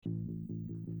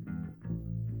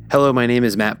Hello, my name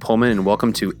is Matt Pullman, and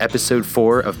welcome to episode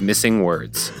 4 of Missing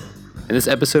Words. In this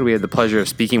episode, we had the pleasure of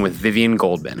speaking with Vivian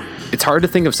Goldman. It's hard to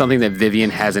think of something that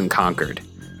Vivian hasn't conquered.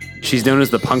 She's known as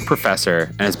the punk professor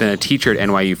and has been a teacher at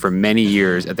NYU for many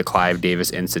years at the Clive Davis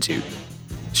Institute.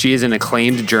 She is an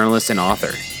acclaimed journalist and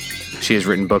author. She has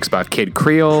written books about Kid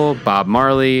Creole, Bob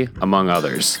Marley, among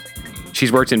others.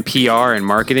 She's worked in PR and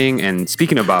marketing, and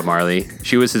speaking of Bob Marley,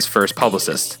 she was his first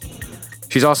publicist.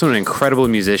 She's also an incredible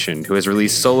musician who has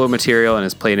released solo material and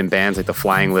has played in bands like the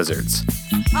Flying Lizards.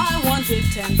 I wanted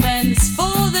 10 pence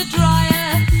for the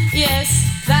dryer. Yes,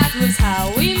 that was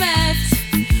how we met.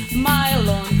 My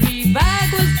laundry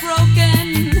bag was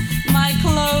broken. My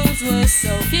clothes were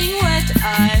soaking wet.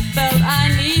 I felt I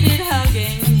needed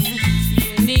hugging.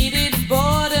 You needed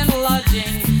board and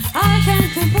lodging. I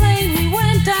can't complain, we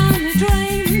went down the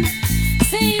drain.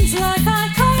 Seems like I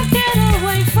can't get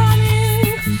away from you.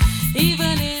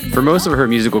 For most of her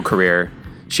musical career,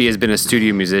 she has been a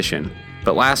studio musician,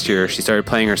 but last year she started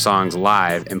playing her songs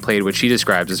live and played what she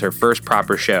describes as her first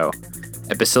proper show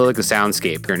at Basilica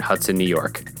Soundscape here in Hudson, New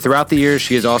York. Throughout the years,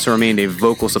 she has also remained a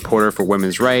vocal supporter for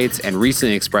women's rights and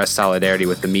recently expressed solidarity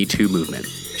with the Me Too movement.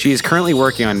 She is currently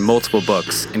working on multiple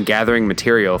books and gathering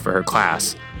material for her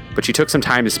class, but she took some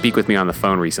time to speak with me on the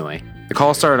phone recently. The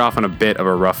call started off on a bit of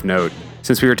a rough note,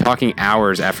 since we were talking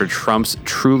hours after Trump's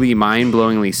truly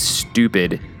mind-blowingly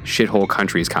stupid shithole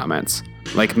countries comments.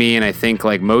 Like me, and I think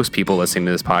like most people listening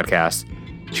to this podcast,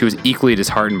 she was equally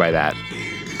disheartened by that,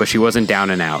 but she wasn't down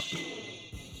and out.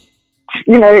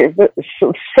 You know, the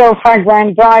sort of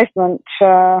self-aggrandizement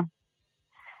to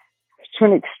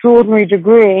an extraordinary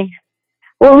degree.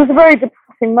 Well, it was a very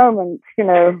depressing moment, you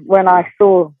know, when I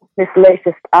saw this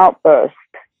latest outburst.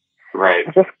 Right.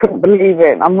 I just couldn't believe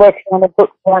it. I'm working on a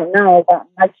book right now about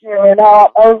Nigerian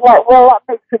art. I was like, well, that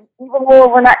makes it even more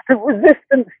of an act of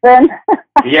resistance then.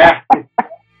 Yeah.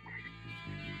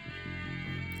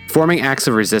 Forming acts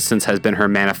of resistance has been her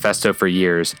manifesto for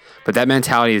years, but that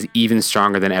mentality is even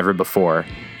stronger than ever before.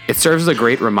 It serves as a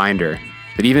great reminder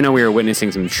that even though we are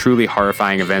witnessing some truly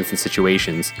horrifying events and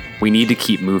situations, we need to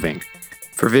keep moving.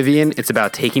 For Vivian, it's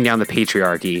about taking down the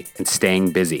patriarchy and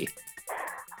staying busy.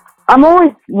 I'm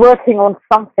always working on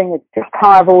something. It's just how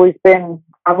I've always been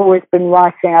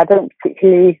writing. I don't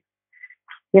particularly,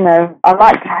 you know, I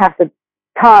like to have the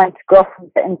time to go off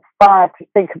and get inspired to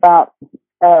think about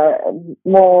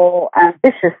more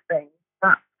ambitious things.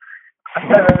 But I've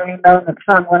never really known a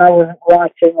time when I wasn't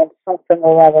writing on something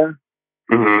or other.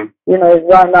 Mm-hmm. You know,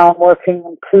 right now I'm working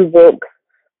on 2 books.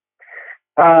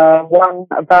 One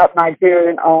about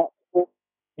Nigerian art,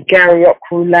 Gary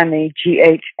Okwulemi,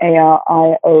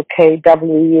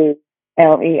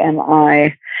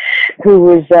 Gariokwu-Lemi, who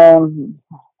was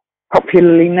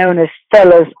popularly known as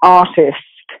Fella's artist.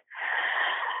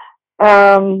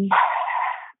 And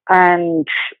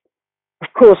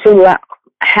of course, all that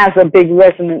has a big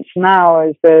resonance now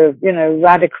as the, you know,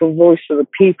 radical voice of the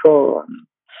people,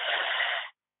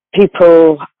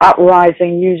 people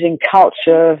uprising using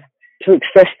culture to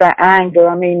express their anger.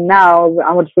 I mean, now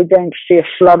we're going to see a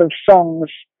flood of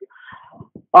songs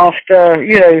after,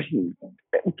 you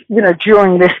know,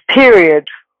 during this period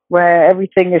where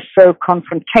everything is so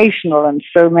confrontational and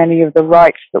so many of the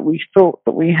rights that we thought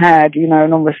that we had, you know,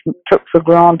 and almost took for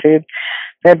granted,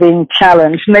 they're being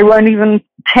challenged, and they won't even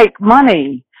take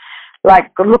money.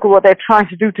 Like, look at what they're trying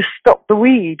to do to stop the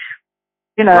weed.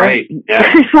 You know, right.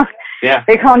 Yeah. Yeah.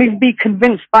 They can't even be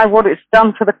convinced by what it's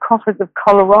done to the coffers of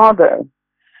Colorado.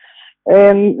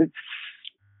 It's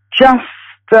just,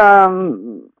 it's a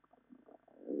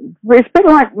bit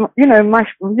like, my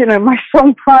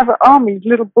song Private Army.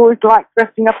 Little boys like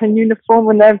dressing up in uniform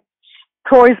and their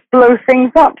toys blow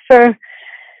things up. So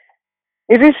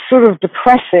it is sort of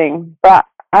depressing, but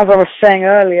as I was saying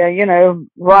earlier, you know,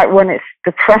 right when it's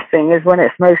depressing is when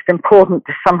it's most important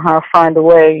to somehow find a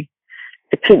way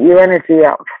to keep your energy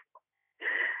up.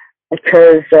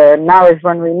 Because now is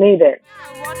when we need it.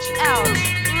 Watch out.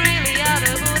 Really out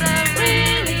of order,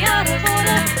 really out of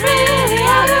order, really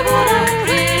out of order,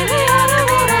 really out of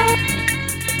order.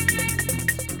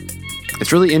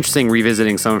 It's really interesting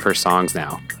revisiting some of her songs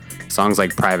now. Songs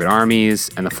like Private Armies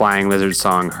and the Flying Lizards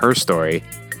song Her Story.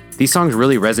 These songs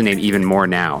really resonate even more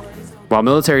now. While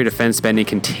military defense spending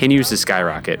continues to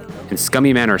skyrocket and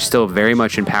scummy men are still very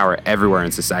much in power everywhere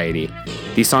in society,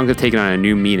 these songs have taken on a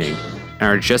new meaning and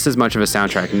are just as much of a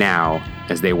soundtrack now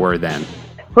as they were then.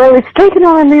 Well, it's taken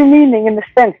on a new meaning in the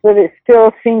sense that it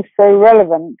still seems so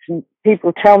relevant, and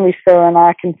people tell me so, and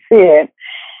I can see it.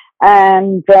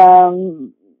 And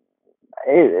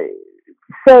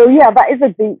so, yeah, that is a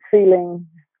deep feeling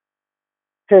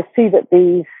to see that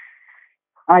these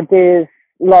ideas,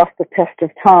 last the test of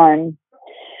time.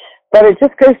 But it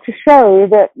just goes to show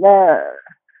that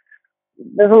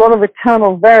there's a lot of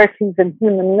eternal verities in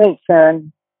human nature,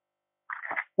 and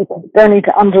you don't need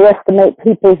to underestimate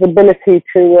people's ability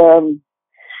to,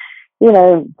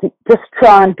 to just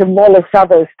try and demolish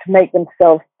others to make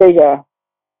themselves bigger.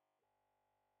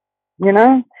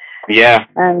 Yeah.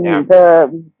 And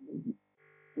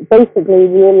basically,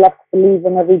 we all love to believe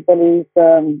in everybody's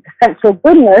essential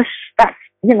goodness. That's,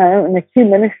 in a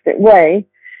humanistic way.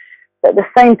 But at the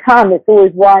same time, it's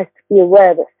always wise to be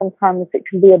aware that sometimes it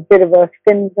can be a bit of a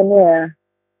thin veneer.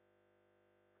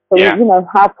 So,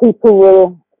 how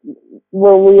people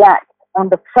will react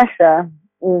under pressure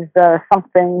is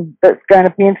something that's going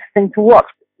to be interesting to watch.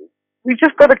 We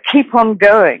just got to keep on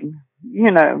going,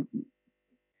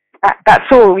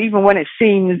 That's all, even when it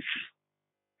seems...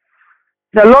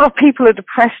 A lot of people are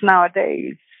depressed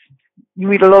nowadays. You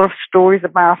read a lot of stories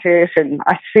about it, and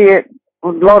I see it. A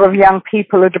lot of young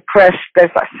people are depressed.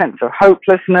 There's that sense of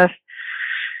hopelessness.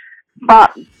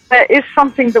 But there is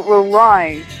something that will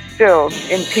rise still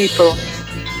in people.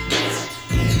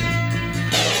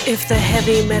 If the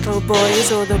heavy metal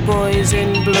boys or the boys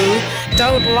in blue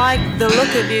don't like the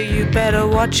look of you, you better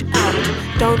watch out.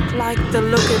 Don't like the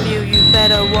look of you, you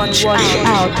better watch out.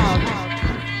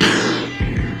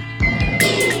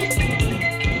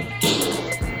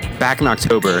 Back in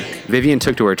October, Vivienne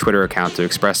took to her Twitter account to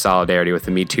express solidarity with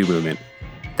the Me Too movement.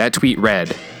 That tweet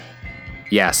read,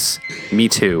 "Yes, me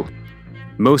too.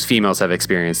 Most females have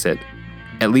experienced it.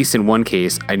 At least in one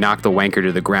case, I knocked the wanker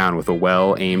to the ground with a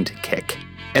well-aimed kick."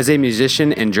 As a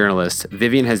musician and journalist,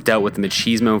 Vivienne has dealt with the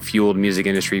machismo-fueled music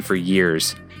industry for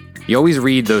years. You always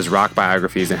read those rock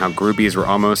biographies and how groupies were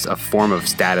almost a form of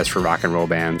status for rock and roll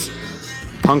bands.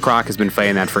 Punk rock has been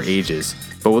fighting that for ages.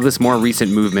 But will this more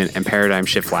recent movement and paradigm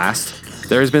shift last?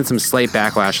 There has been some slight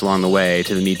backlash along the way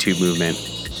to the Me Too movement,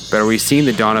 but are we seeing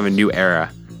the dawn of a new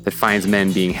era that finds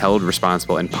men being held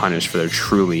responsible and punished for their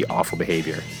truly awful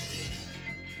behavior?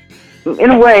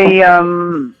 In a way,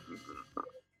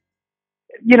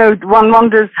 one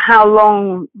wonders how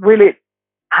long will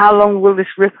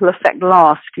this ripple effect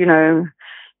last,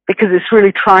 because it's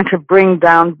really trying to bring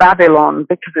down Babylon,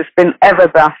 because it's been ever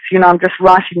thus. I'm just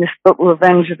writing this book,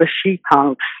 Revenge of the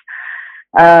She-Punks,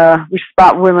 which is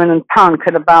about women and punk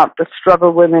and about the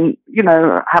struggle women,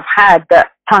 have had,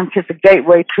 that punk is a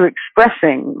gateway to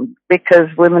expressing,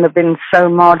 because women have been so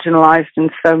marginalized in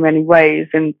so many ways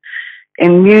in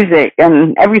music,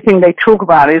 and everything they talk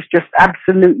about is just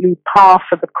absolutely par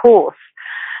for the course.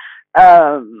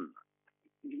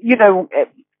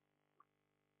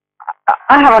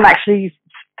 I haven't actually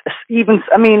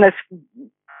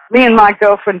me and my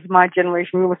girlfriends of my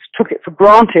generation, we always took it for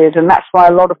granted, and that's why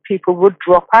a lot of people would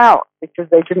drop out, because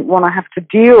they didn't want to have to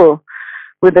deal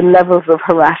with the levels of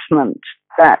harassment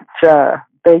that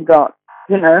they got,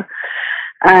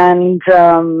 And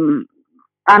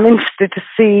I'm interested to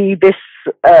see this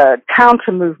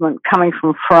counter movement coming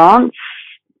from France,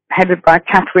 headed by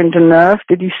Catherine Deneuve.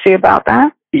 Did you see about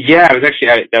that? Yeah, I was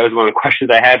actually, that was one of the questions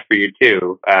I had for you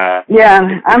too. I'm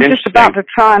just about to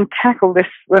try and tackle this,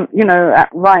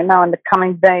 right now in the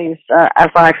coming days, as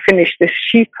I finish this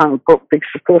She-Punk book, because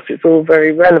of course it's all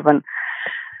very relevant.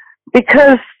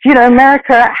 Because,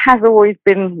 America has always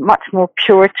been much more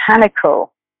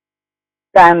puritanical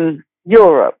than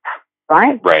Europe,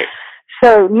 right? Right.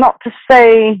 So not to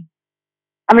say,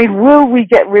 will we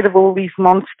get rid of all these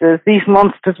monsters? These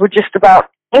monsters were just about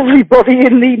everybody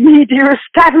in the media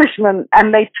establishment,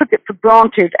 and they took it for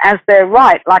granted as their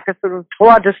right, like a sort of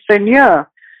droit de seigneur.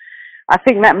 I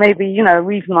think that may be, a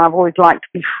reason I've always liked to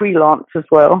be freelance as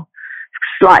well,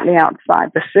 slightly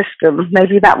outside the system.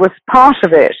 Maybe that was part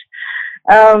of it.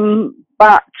 I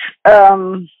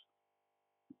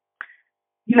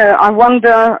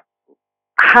wonder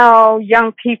how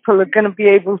young people are going to be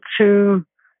able to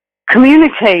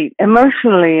communicate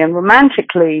emotionally and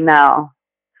romantically now.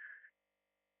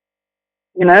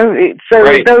 Right.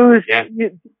 Those, yeah.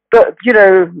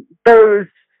 Those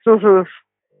sort of,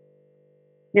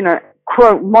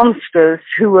 quote, monsters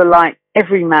who were like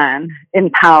every man in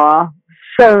power.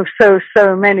 So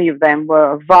many of them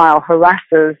were vile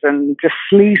harassers and just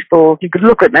sleazeballs. You could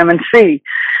look at them and see.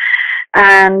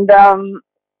 And,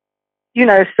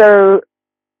 so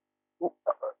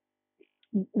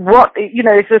what,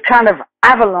 it's a kind of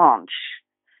avalanche.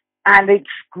 And it's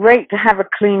great to have a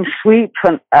clean sweep,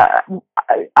 and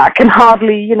I can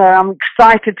hardly, I'm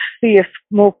excited to see if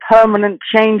more permanent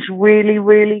change really,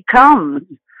 really comes.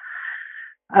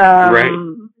 Right.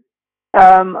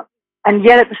 And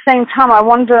yet at the same time, I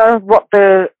wonder what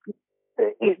they're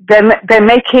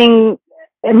making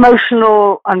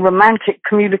emotional and romantic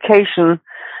communication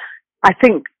I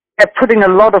think they're putting a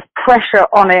lot of pressure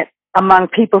on it among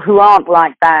people who aren't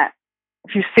like that.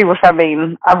 If you see what I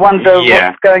mean, I wonder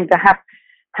what's going to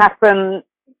happen.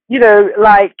 You know,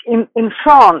 like in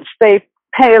France, they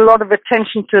pay a lot of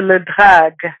attention to le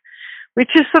drague,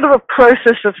 which is sort of a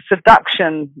process of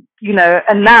seduction, you know,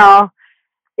 and now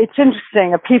it's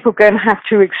interesting. Are people going to have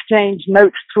to exchange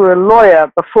notes to a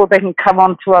lawyer before they can come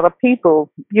on to other people,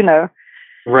 you know?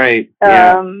 Right.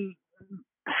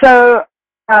 So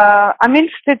I'm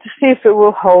interested to see if it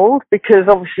will hold, because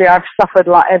obviously I've suffered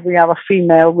like every other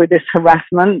female with this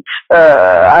harassment.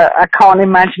 I can't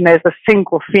imagine there's a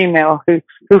single female who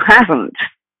hasn't.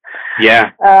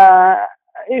 Yeah.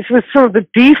 It was sort of the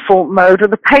default mode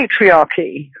of the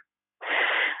patriarchy.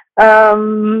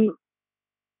 And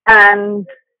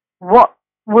what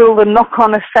will the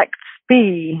knock-on effects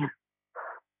be?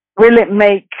 Will it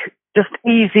make just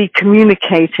easy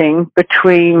communicating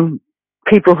between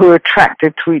people who are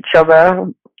attracted to each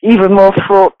other even more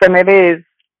fraught than it is,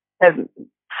 and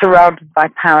surrounded by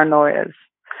paranoias?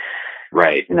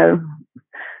 Right. You know.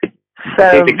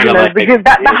 So, you know, because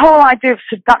the whole idea of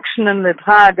seduction and le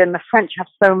drague, and the French have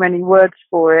so many words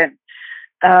for it,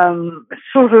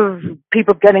 sort of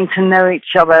people getting to know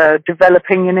each other,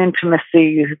 developing an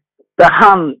intimacy, the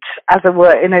hunt, as it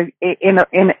were, in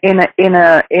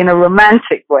a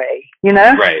romantic way, you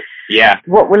know? Right. Yeah.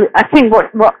 I think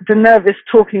what Deneuve is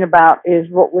talking about is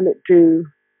what will it do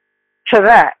to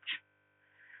that?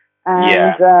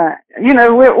 And, you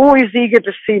know, we're always eager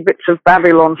to see bits of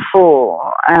Babylon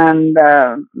 4, and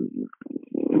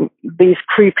these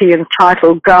creepy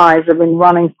entitled guys have been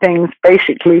running things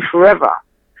basically forever.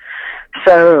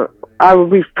 So I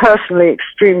would be personally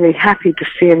extremely happy to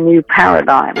see a new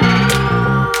paradigm.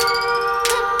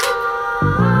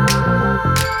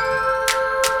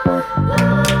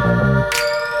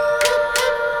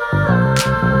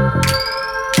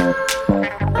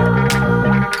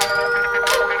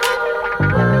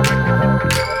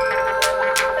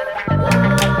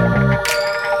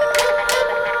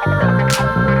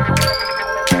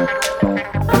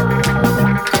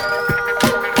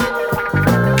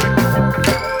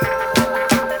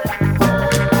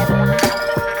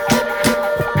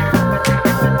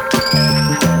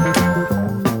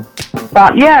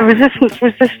 But yeah, resistance,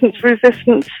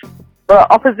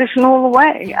 opposition all the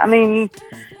way. I mean,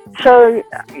 so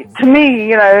to me,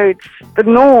 you know, it's the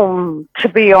norm to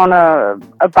be on a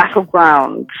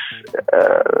battleground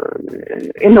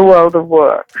in the world of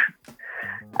work,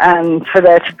 and for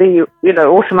there to be, you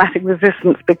know, automatic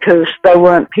resistance because there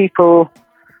weren't people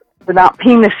without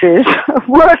penises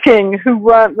working who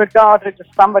weren't regarded as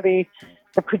somebody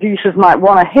the producers might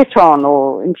want to hit on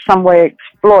or in some way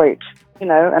exploit. You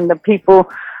know, and the people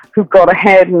who got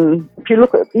ahead, and if you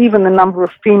look at even the number of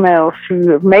females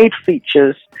who have made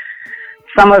features,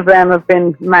 some of them have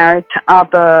been married to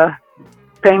other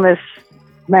famous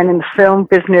men in the film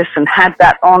business and had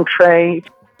that entree.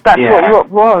 That's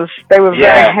what was. They were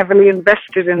very heavily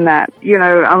invested in that. You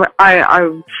know,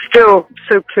 I still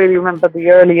so clearly remember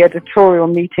the early editorial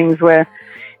meetings where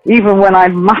even when I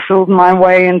muscled my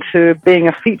way into being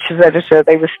a features editor,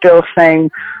 they were still saying,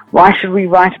 why should we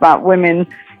write about women?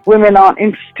 Women aren't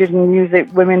interested in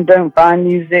music. Women don't buy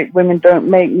music. Women don't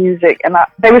make music. And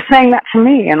they were saying that to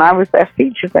me, and I was their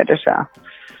features editor.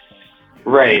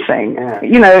 Right. Saying,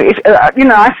 you know,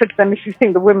 I said to them, if you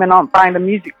think the women aren't buying the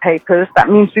music papers, that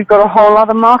means we've got a whole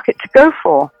other market to go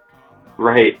for.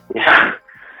 Right. Yeah.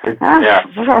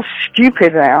 That's how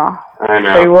stupid they are. I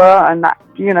know. They were, and that,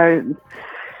 you know.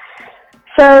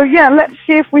 So yeah, let's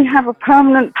see if we have a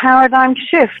permanent paradigm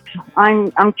shift.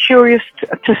 I'm curious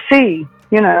to see,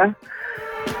 you know.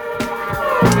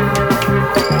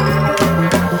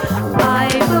 I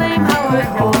blame how it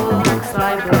works,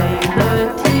 I blame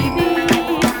the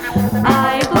TV,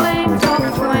 I blame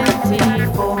Top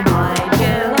 20 for my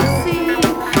jealousy,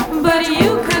 but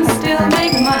you can still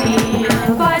make money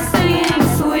by singing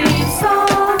sweet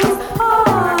songs of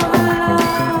love.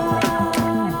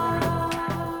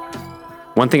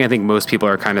 One thing I think most people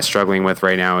are kind of struggling with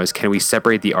right now is, can we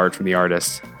separate the art from the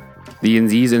artist? The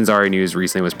Aziz Ansari news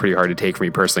recently was pretty hard to take for me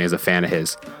personally as a fan of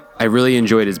his. I really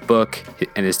enjoyed his book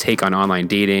and his take on online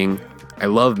dating. I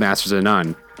love Masters of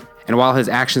None. And while his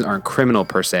actions aren't criminal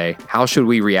per se, how should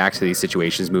we react to these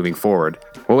situations moving forward?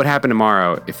 What would happen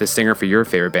tomorrow if the singer for your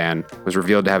favorite band was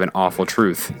revealed to have an awful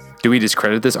truth? Do we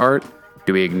discredit this art?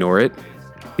 Do we ignore it?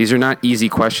 These are not easy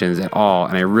questions at all,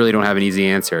 and I really don't have an easy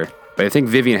answer. But I think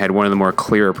Vivian had one of the more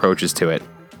clear approaches to it.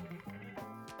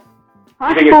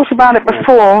 I've thought about it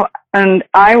before, and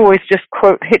I always just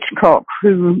quote Hitchcock,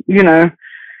 who, you know,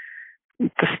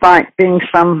 despite being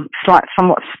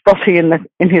somewhat spotty in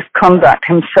his conduct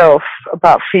himself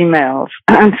about females,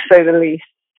 to say the least.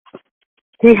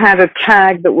 He had a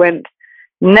tag that went,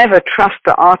 "Never trust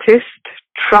the artist,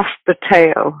 trust the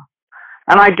tale."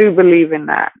 And I do believe in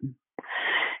that.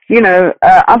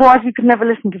 Otherwise we could never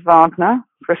listen to Wagner,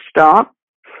 for a start.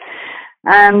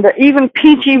 And even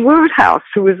P.G. Wodehouse,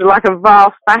 who was like a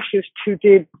vile fascist who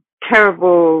did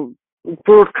terrible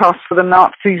broadcasts for the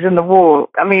Nazis in the war.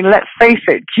 I mean, let's face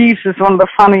it, Jeeves is one of the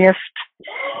funniest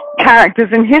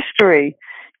characters in history.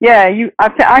 Yeah,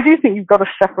 I do think you've got to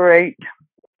separate.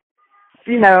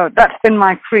 That's been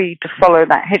my creed, to follow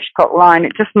that Hitchcock line.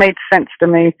 It just made sense to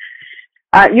me.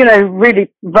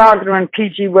 Really, Wagner and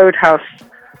P.G. Wodehouse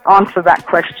answer that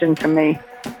question to me.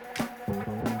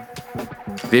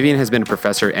 Vivian has been a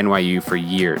professor at NYU for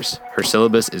years. Her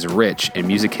syllabus is rich in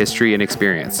music history and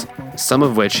experience, some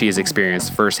of which she has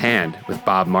experienced firsthand with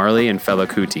Bob Marley and Fela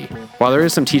Kuti. While there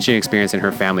is some teaching experience in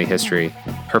her family history,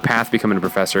 her path becoming a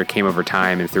professor came over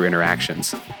time and through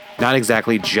interactions, not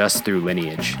exactly just through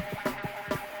lineage.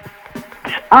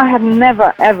 I had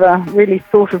never, ever really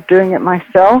thought of doing it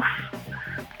myself,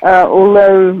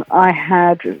 although I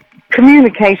had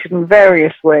communicated in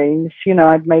various ways.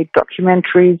 I'd made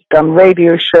documentaries, done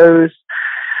radio shows,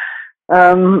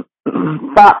 but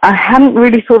I hadn't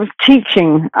really thought of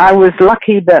teaching. I was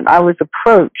lucky that I was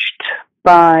approached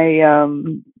by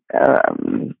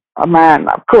a man,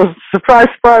 of course, surprise,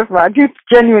 surprise, I do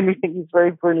genuinely think he's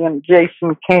very brilliant,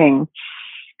 Jason King,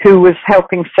 who was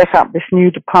helping set up this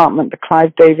new department, the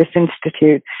Clive Davis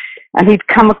Institute. And he'd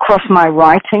come across my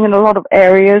writing in a lot of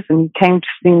areas, and he came to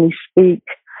see me speak.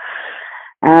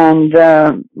 And,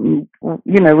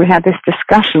 we had this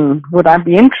discussion, would I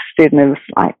be interested? And it was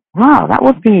like, wow, that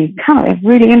would be kind of a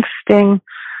really interesting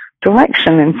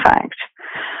direction, in fact.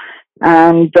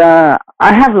 And I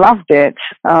have loved it.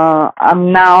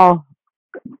 I'm now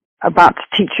about to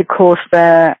teach a course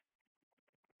there,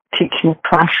 teaching a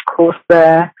crash course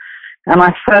there. And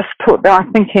I first taught there, I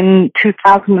think, in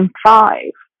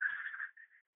 2005.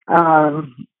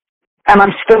 And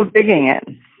I'm still digging it.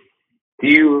 Do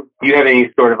you have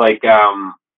any sort of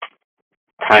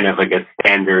kind of like a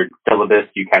standard syllabus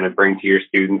you kind of bring to your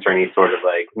students, or any sort of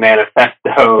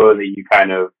manifesto that you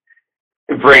kind of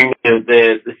bring as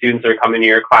the students are coming to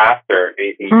your class, or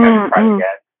anything you kind of try to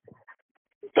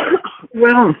get?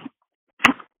 Well,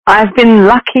 I've been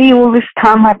lucky all this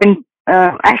time. I've been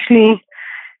actually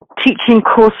teaching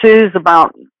courses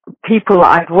about people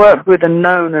I've worked with and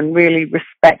known and really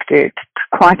respected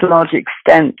to quite a large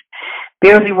extent.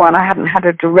 The only one I hadn't had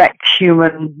a direct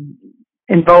human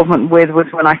involvement with was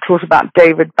when I taught about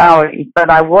David Bowie, but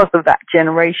I was of that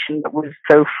generation that was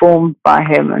so formed by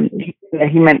him, and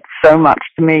he meant so much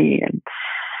to me, and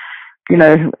he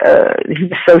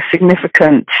was so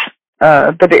significant.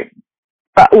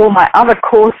 But all my other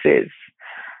courses,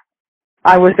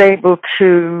 I was able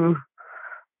to,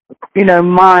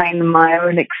 mine my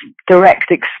own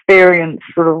direct experience,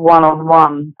 sort of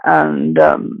one-on-one, and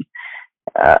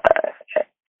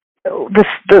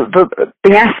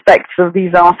the aspects of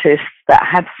these artists that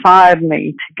had fired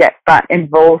me to get that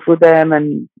involved with them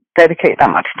and dedicate that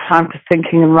much time to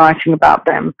thinking and writing about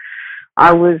them,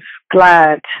 I was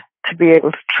glad to be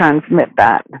able to transmit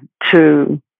that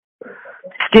to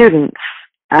students.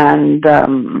 And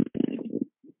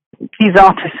these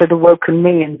artists had awoken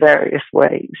me in various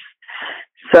ways.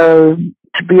 So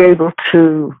to be able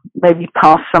to maybe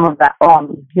pass some of that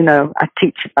on, I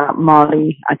teach about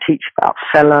Marley, I teach about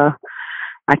Fela,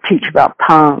 I teach about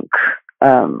punk.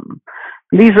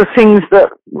 These are things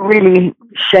that really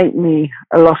shape me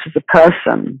a lot as a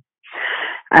person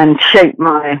and shape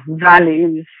my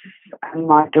values and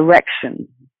my direction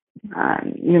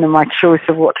and, my choice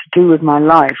of what to do with my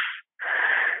life.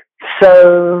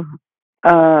 So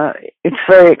it's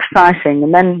very exciting.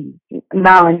 And then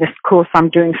now in this course, I'm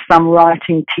doing some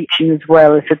writing teaching as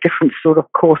well. It's a different sort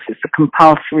of course. It's a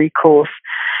compulsory course.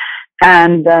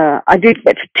 And I did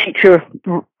get to teach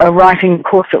a writing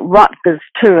course at Rutgers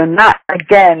too. And that,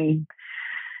 again,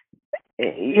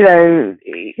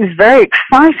 is very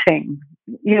exciting.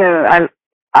 I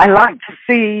like to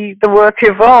see the work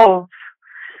evolve.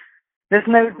 There's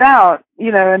no doubt,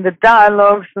 and the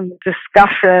dialogues and the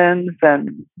discussions,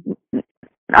 and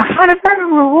I find it very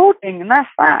rewarding, and that's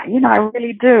that, I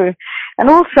really do. And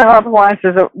also, otherwise,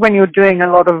 when you're doing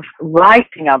a lot of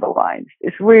writing otherwise,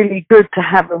 it's really good to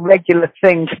have a regular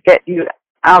thing to get you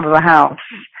out of the house,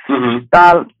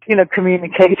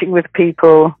 communicating with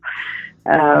people.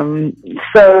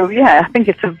 So, yeah, I think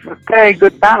it's a very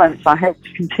good balance. I hope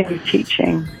to continue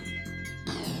teaching.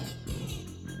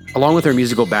 Along with her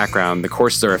musical background, the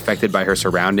courses are affected by her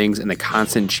surroundings and the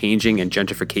constant changing and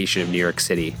gentrification of New York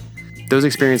City. Those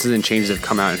experiences and changes have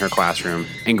come out in her classroom,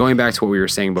 and going back to what we were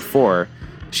saying before,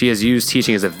 she has used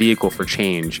teaching as a vehicle for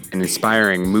change and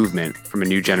inspiring movement from a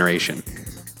new generation.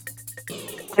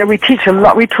 Yeah, we teach a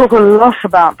lot. We talk a lot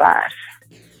about that.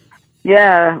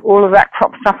 Yeah, all of that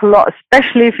crops up a lot,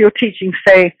 especially if you're teaching,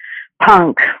 say,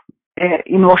 punk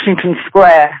in Washington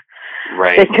Square.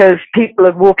 Right. Because people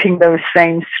are walking those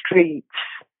same streets,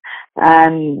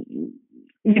 and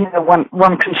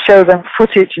one can show them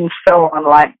footage and so on,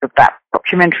 like that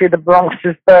documentary "The Bronx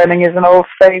is Burning" is an old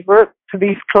favorite for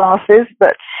these classes.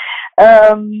 But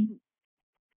I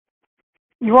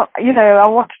want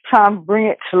to try and bring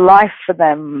it to life for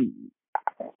them.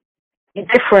 The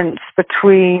difference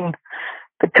between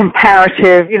the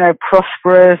comparative,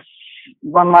 prosperous,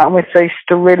 one might say,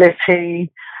 sterility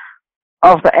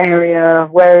of the area,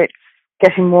 where it's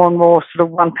getting more and more sort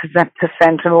of 1%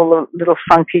 and all the little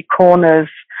funky corners,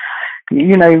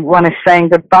 one is saying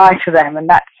goodbye to them, and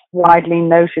that's widely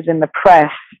noted in the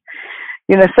press.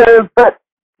 But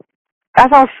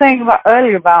as I was saying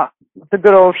earlier about the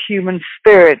good old human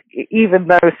spirit, even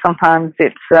though sometimes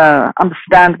it's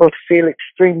understandable to feel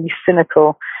extremely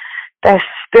cynical, there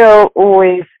still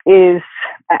always is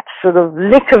that sort of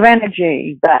lick of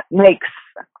energy that makes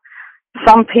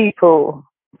some people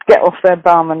get off their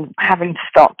bum and having to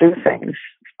start do things,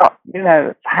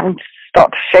 having to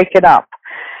start to shake it up.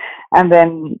 And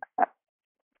then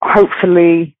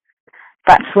hopefully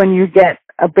that's when you get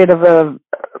a bit of a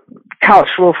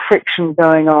cultural friction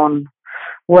going on,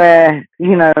 where,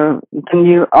 the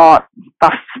new art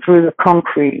busts through the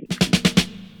concrete.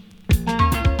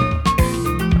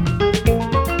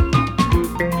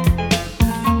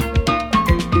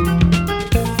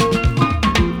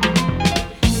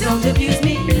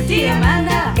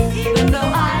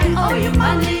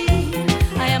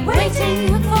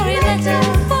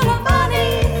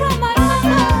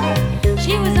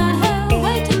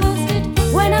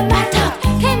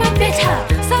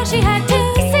 She had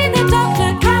to see the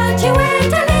doctor. Can't you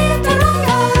wait a little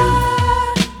longer?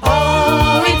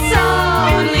 Oh, it's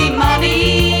only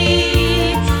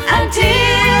money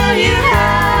until you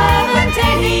haven't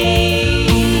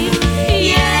any.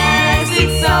 Yes,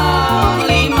 it's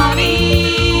only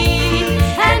money,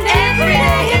 and every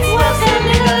day it's worth a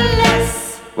little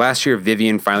less. Last year,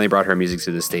 Vivian finally brought her music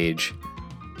to the stage.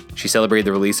 She celebrated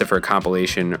the release of her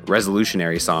compilation,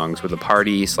 Resolutionary Songs, with a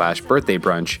party/birthday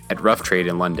brunch at Rough Trade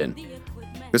in London.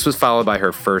 This was followed by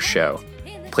her first show,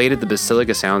 played at the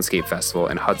Basilica Soundscape Festival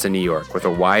in Hudson, New York, with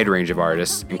a wide range of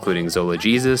artists, including Zola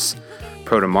Jesus,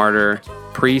 Protomartyr,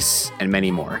 Priests, and many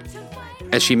more.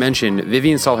 As she mentioned,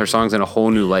 Vivian saw her songs in a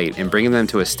whole new light, and bringing them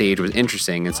to a stage was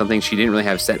interesting and something she didn't really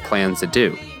have set plans to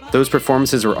do. Those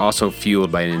performances were also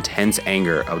fueled by an intense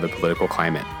anger of the political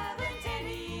climate.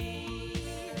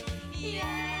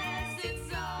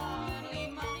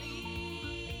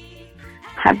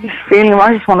 I have this feeling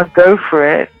I just want to go for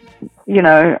it.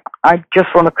 I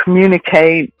just want to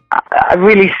communicate. I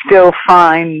really still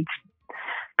find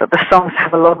that the songs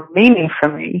have a lot of meaning for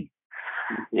me.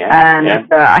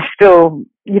 I still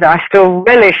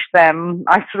relish them.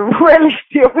 I sort of relish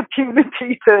the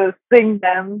opportunity to sing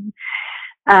them.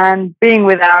 And being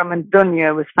with Aram and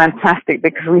Dunya was fantastic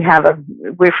because we're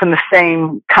from the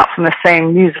same, cut from the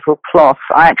same musical cloth.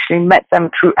 I actually met them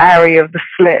through Ari of the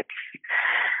Slits,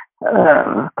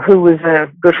 who was a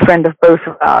good friend of both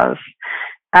of ours.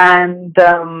 And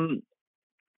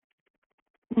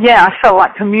I felt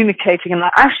like communicating, and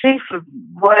actually, for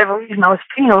whatever reason, I was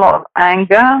feeling a lot of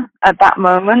anger at that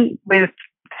moment with,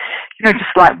 just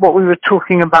like what we were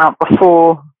talking about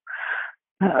before,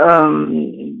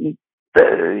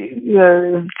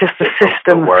 just the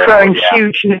system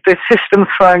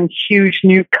throwing huge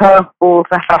new curveballs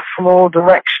at us from all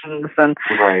directions, and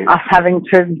us having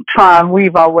to try and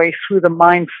weave our way through the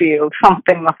minefield.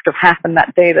 Something must have happened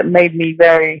that day that made me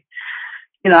very,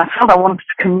 I felt I wanted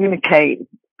to communicate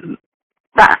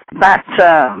that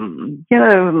a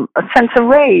sense of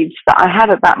rage that I had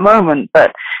at that moment.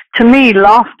 But to me,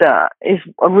 laughter is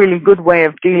a really good way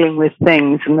of dealing with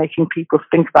things and making people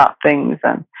think about things,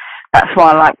 and that's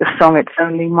why I like the song "It's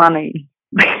Only Money,"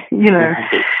 because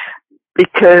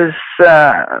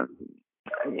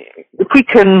if we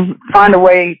can find a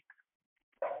way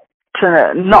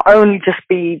to not only just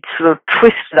be sort of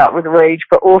twisted up with rage,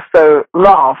 but also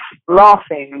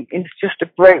laughing is just a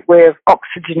great way of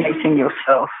oxygenating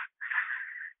yourself.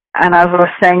 And as I was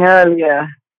saying earlier,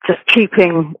 just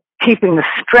keeping the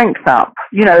strength up.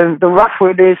 The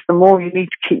rougher it is, the more you need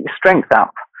to keep the strength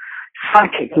up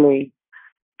psychically.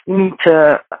 You need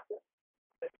to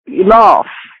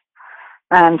laugh.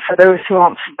 and for those who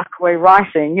aren't stuck away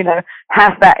writing, you know,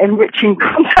 have that enriching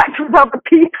contact with other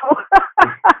people.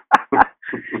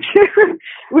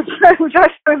 which I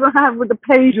suppose I have with the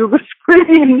page or the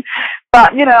screen.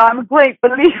 But, you know, I'm a great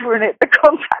believer in it, the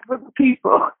contact with the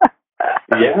people.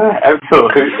 Yeah,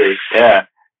 absolutely. Yeah.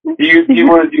 Do you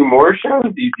want to do more shows?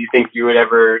 Do you think you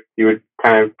would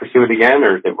kind of pursue it again,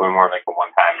 or is it more like a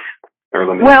one-time or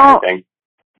limited kind of thing?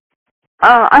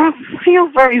 I feel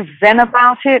very zen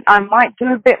about it. I might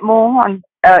do a bit more, and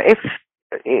if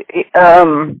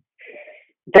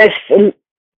there's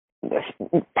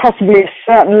possibly a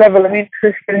certain level of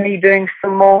interest in me doing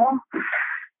some more,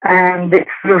 and it's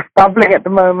sort of bubbling at the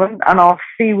moment, and I'll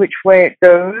see which way it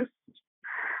goes.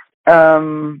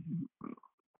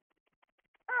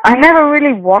 I never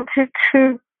really wanted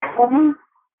to perform.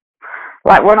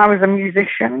 Like when I was a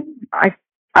musician, I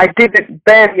did it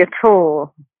barely at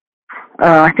all.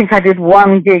 I think I did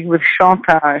one gig with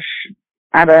Chantage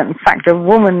at, in fact, a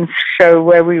woman's show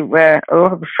where a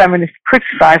lot of the feminists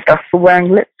criticized us for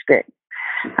wearing lipstick.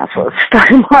 That's what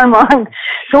stuck in my mind.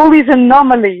 So all these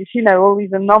anomalies, you know, all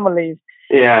these anomalies.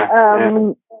 Yeah.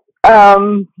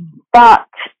 But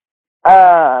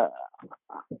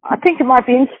I think it might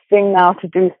be interesting now to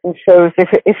do some shows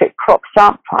if it crops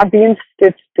up. I'd be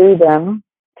interested to do them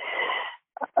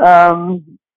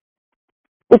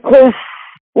because,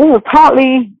 you know,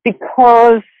 partly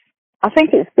because I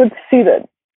think it's good to see that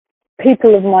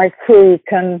people of my crew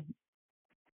can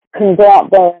go out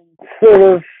there and sort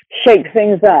of shake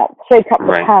things up, shake up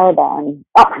the paradigm,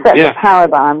 upset the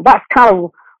paradigm. That's kind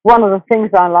of one of the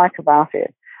things I like about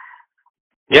it.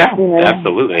 Yeah, you know?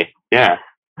 Absolutely. Yeah.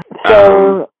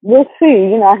 So we'll see.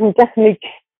 You know, I can definitely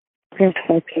talk to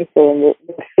some people, and we'll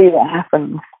see what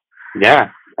happens.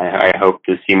 Yeah, I hope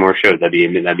to see more shows. That'd be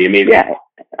amazing. Yeah,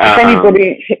 if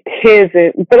anybody hears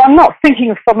it, but I'm not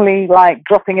thinking of suddenly like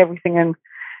dropping everything and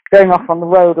going off on the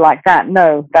road like that.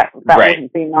 No, that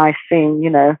wouldn't be my scene.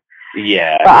 You know.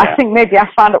 Yeah. But I think maybe I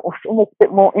find it almost a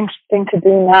bit more interesting to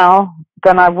do now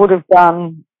than I would have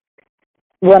done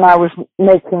when I was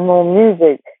making more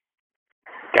music.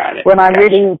 Got it. When I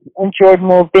really enjoyed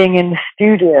more being in the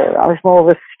studio. I was more of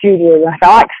a studio rat.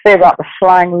 I like to say about the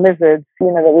Flying Lizards, you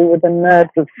know, that we were the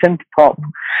nerds of synth pop,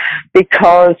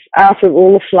 because out of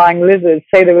all the Flying Lizards,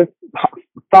 say there was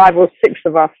 5 or 6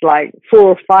 of us, like 4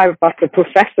 or 5 of us are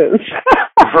professors.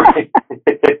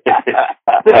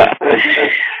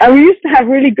 And we used to have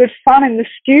really good fun in the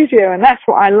studio, and that's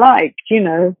what I liked, you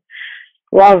know,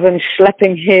 rather than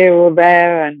schlepping here or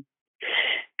there. And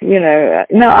you know,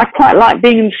 no, I quite like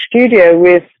being in the studio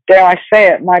with, dare I say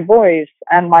it, my boys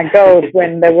and my girls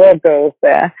when there were girls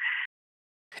there.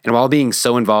 And while being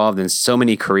so involved in so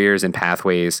many careers and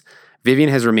pathways, Vivian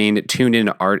has remained tuned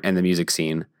into art and the music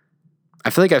scene.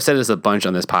 I feel like I've said this a bunch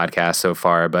on this podcast so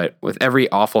far, but with every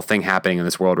awful thing happening in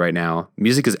this world right now,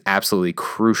 music is absolutely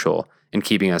crucial in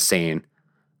keeping us sane,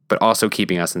 but also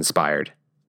keeping us inspired.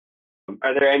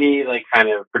 Are there any like kind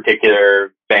of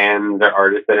particular bands or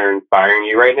artists that are inspiring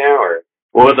you right now, or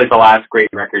what was like the last great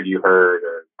record you heard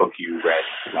or book you read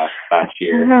last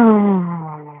year?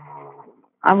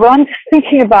 I'm just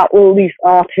thinking about all these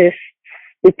artists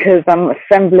because I'm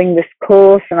assembling this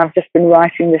course and I've just been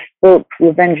writing this book,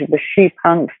 Revenge of the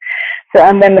She-Punks,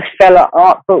 and then the Fela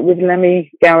art book with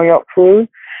Lemmy Gariokwu.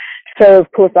 So of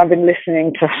course I've been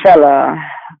listening to Fela.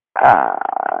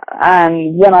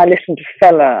 And when I listen to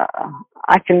Fela,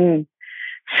 I can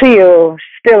feel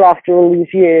still after all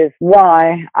these years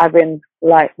why I've been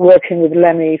like working with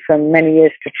Lemmy for many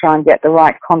years to try and get the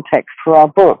right context for our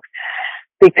book,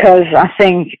 because I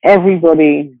think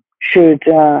everybody should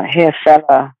hear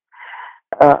Fela.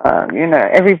 You know,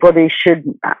 everybody should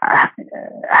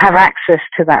have access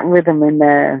to that rhythm in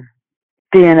their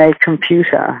DNA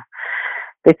computer,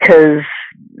 because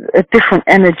a different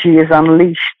energy is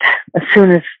unleashed as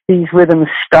soon as these rhythms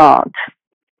start.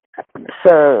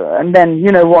 So, and then,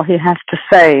 you know, what he has to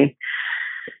say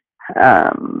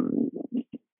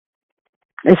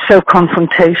is so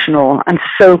confrontational and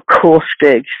so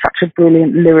caustic, such a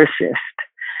brilliant lyricist.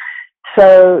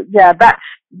 So, yeah, that's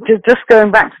just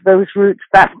going back to those roots,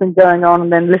 that's been going on,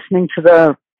 and then listening to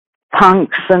the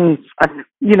punks and,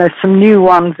 you know, some new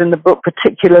ones in the book,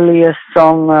 particularly a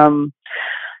song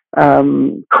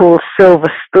called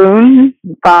Silver Spoon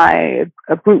by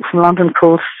a group from London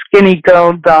called Skinny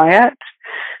Girl Diet.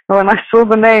 And when I saw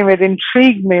the name, it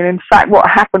intrigued me. And in fact, what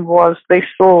happened was they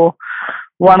saw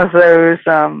one of those,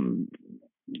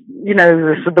 you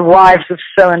know, the wives of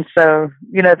so-and-so,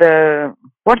 you know,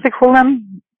 what do they call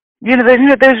them? You know,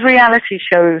 those reality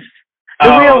shows.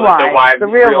 The Real Wives. The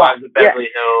Real Wives of Beverly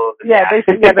Hills. Yeah,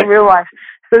 basically, the Real Wives.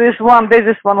 So there's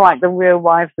this one like The Real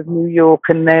Wives of New York,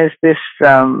 and there's this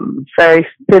very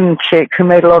thin chick who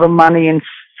made a lot of money in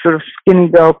sort of skinny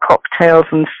girl cocktails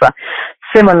and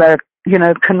similar,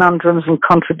 conundrums and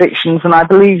contradictions. And I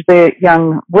believe the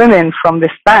young women from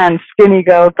this band, Skinny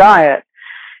Girl Diet,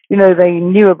 they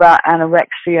knew about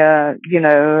anorexia,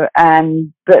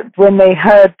 and that when they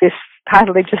heard this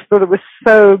title, they just thought it was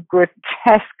so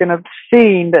grotesque and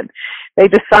obscene that they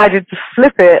decided to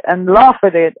flip it and laugh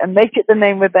at it and make it the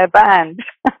name of their band.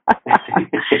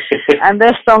 And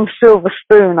their song Silver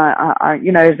Spoon,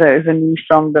 is a new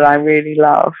song that I really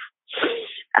love.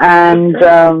 And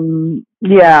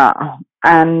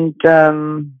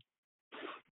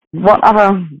what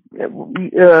other,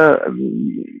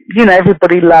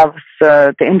 everybody loves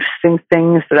the interesting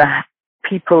things that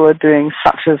people are doing,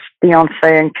 such as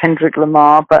Beyonce and Kendrick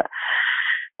Lamar, but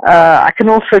I can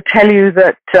also tell you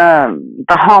that the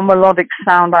harmonic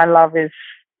sound I love is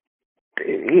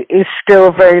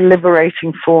still very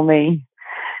liberating for me.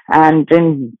 And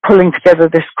in pulling together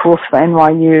this course for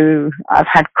NYU, I've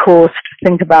had cause to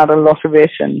think about a lot of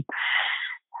it, and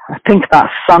I think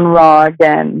about Sun Ra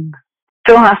again.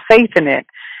 Still have faith in it.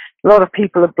 A lot of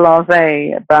people are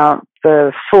blasé about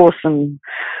the force and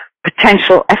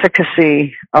potential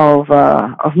efficacy of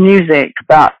music,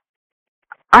 but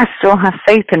I still have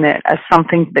faith in it as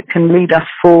something that can lead us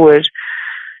forward.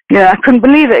 I couldn't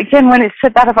believe it again when he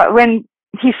said that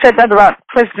about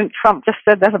President Trump, just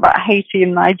said that about Haiti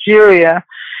and Nigeria,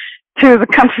 two of the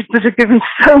countries that have given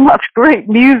so much great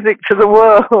music to the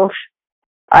world.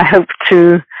 I hope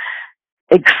to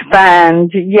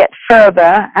expand yet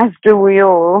further, as do we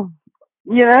all,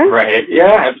 Right,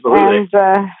 yeah, absolutely.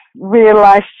 And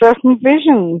realize certain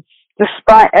visions,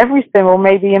 despite everything, or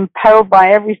maybe impelled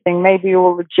by everything, maybe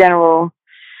all the general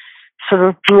sort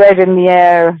of dread in the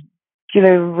air,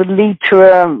 would lead to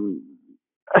a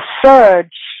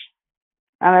surge,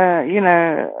 and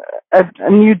a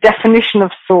new definition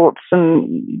of sorts,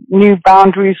 and new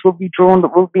boundaries will be drawn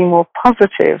that will be more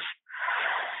positive.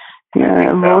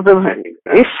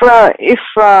 If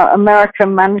America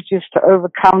manages to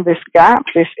overcome this gap,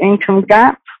 this income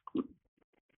gap,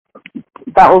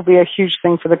 that will be a huge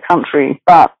thing for the country.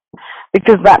 But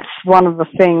because that's one of the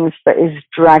things that is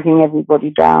dragging everybody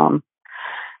down,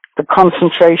 the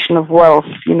concentration of wealth,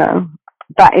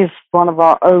 that is one of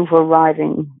our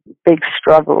overriding big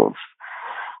struggles.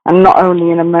 And not only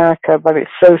in America, but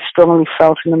it's so strongly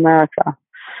felt in America.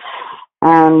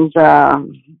 And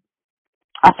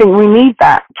I think we need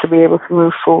that to be able to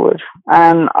move forward.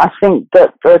 And I think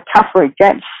that the tougher it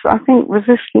gets, I think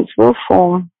resistance will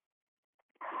form.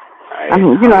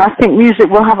 And, I think music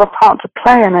will have a part to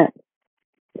play in it.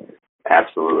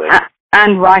 Absolutely.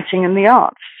 And writing and the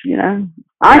arts,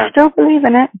 I still believe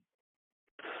in it.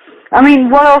 I mean,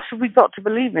 what else have we got to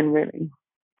believe in, really?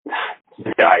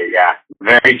 Yeah,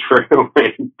 very true.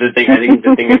 I think the thing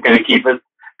is going to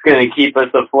keep us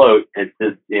afloat. It's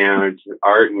just, it's just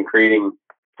art and creating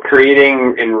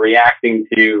and reacting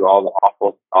to all the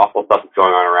awful stuff that's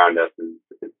going on around us.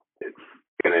 It's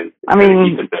going to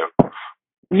keep us there.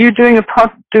 You doing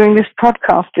this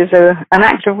podcast is an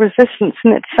act of resistance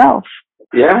in itself.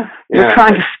 Yeah. You're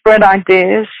trying to spread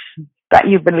ideas that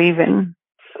you believe in,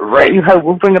 right? That you hope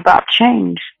will bring about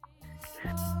change.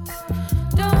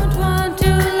 Don't want to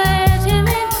let him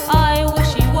in. I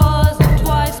wish he wasn't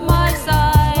twice my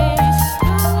size.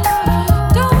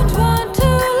 Don't want to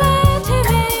let him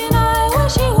in. I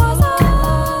wish he wasn't.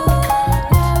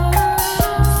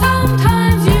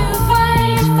 Sometimes you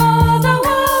fight for the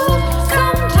world.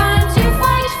 Sometimes you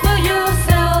fight for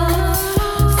yourself.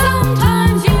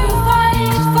 Sometimes you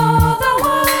fight for the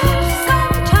world.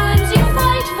 Sometimes you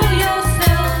fight for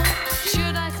yourself.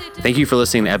 Should I sit? Thank you for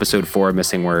listening to episode 4 of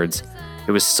Missing Words.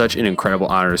 It was such an incredible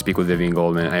honor to speak with Vivian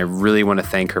Goldman, and I really want to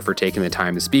thank her for taking the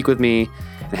time to speak with me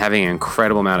and having an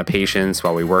incredible amount of patience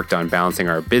while we worked on balancing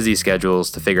our busy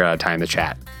schedules to figure out a time to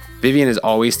chat. Vivian is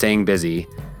always staying busy.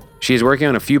 She is working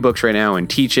on a few books right now and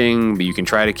teaching, but you can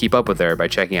try to keep up with her by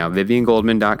checking out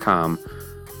viviangoldman.com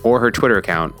or her Twitter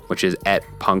account, which is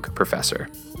 @punkprofessor.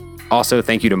 Also,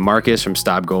 thank you to Marcus from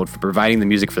Stop Gold for providing the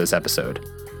music for this episode.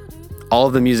 All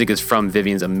of the music is from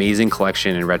Vivian's amazing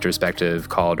collection and retrospective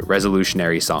called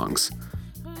Resolutionary Songs,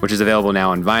 which is available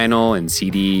now on vinyl and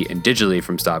CD and digitally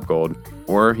from Stop Gold,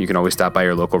 or you can always stop by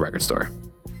your local record store.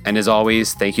 And as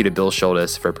always, thank you to Bill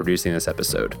Schultes for producing this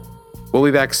episode. We'll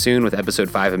be back soon with episode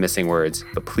 5 of Missing Words,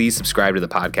 but please subscribe to the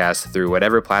podcast through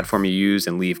whatever platform you use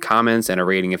and leave comments and a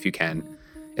rating if you can.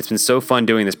 It's been so fun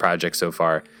doing this project so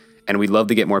far, and we'd love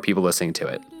to get more people listening to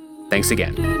it. Thanks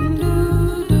again.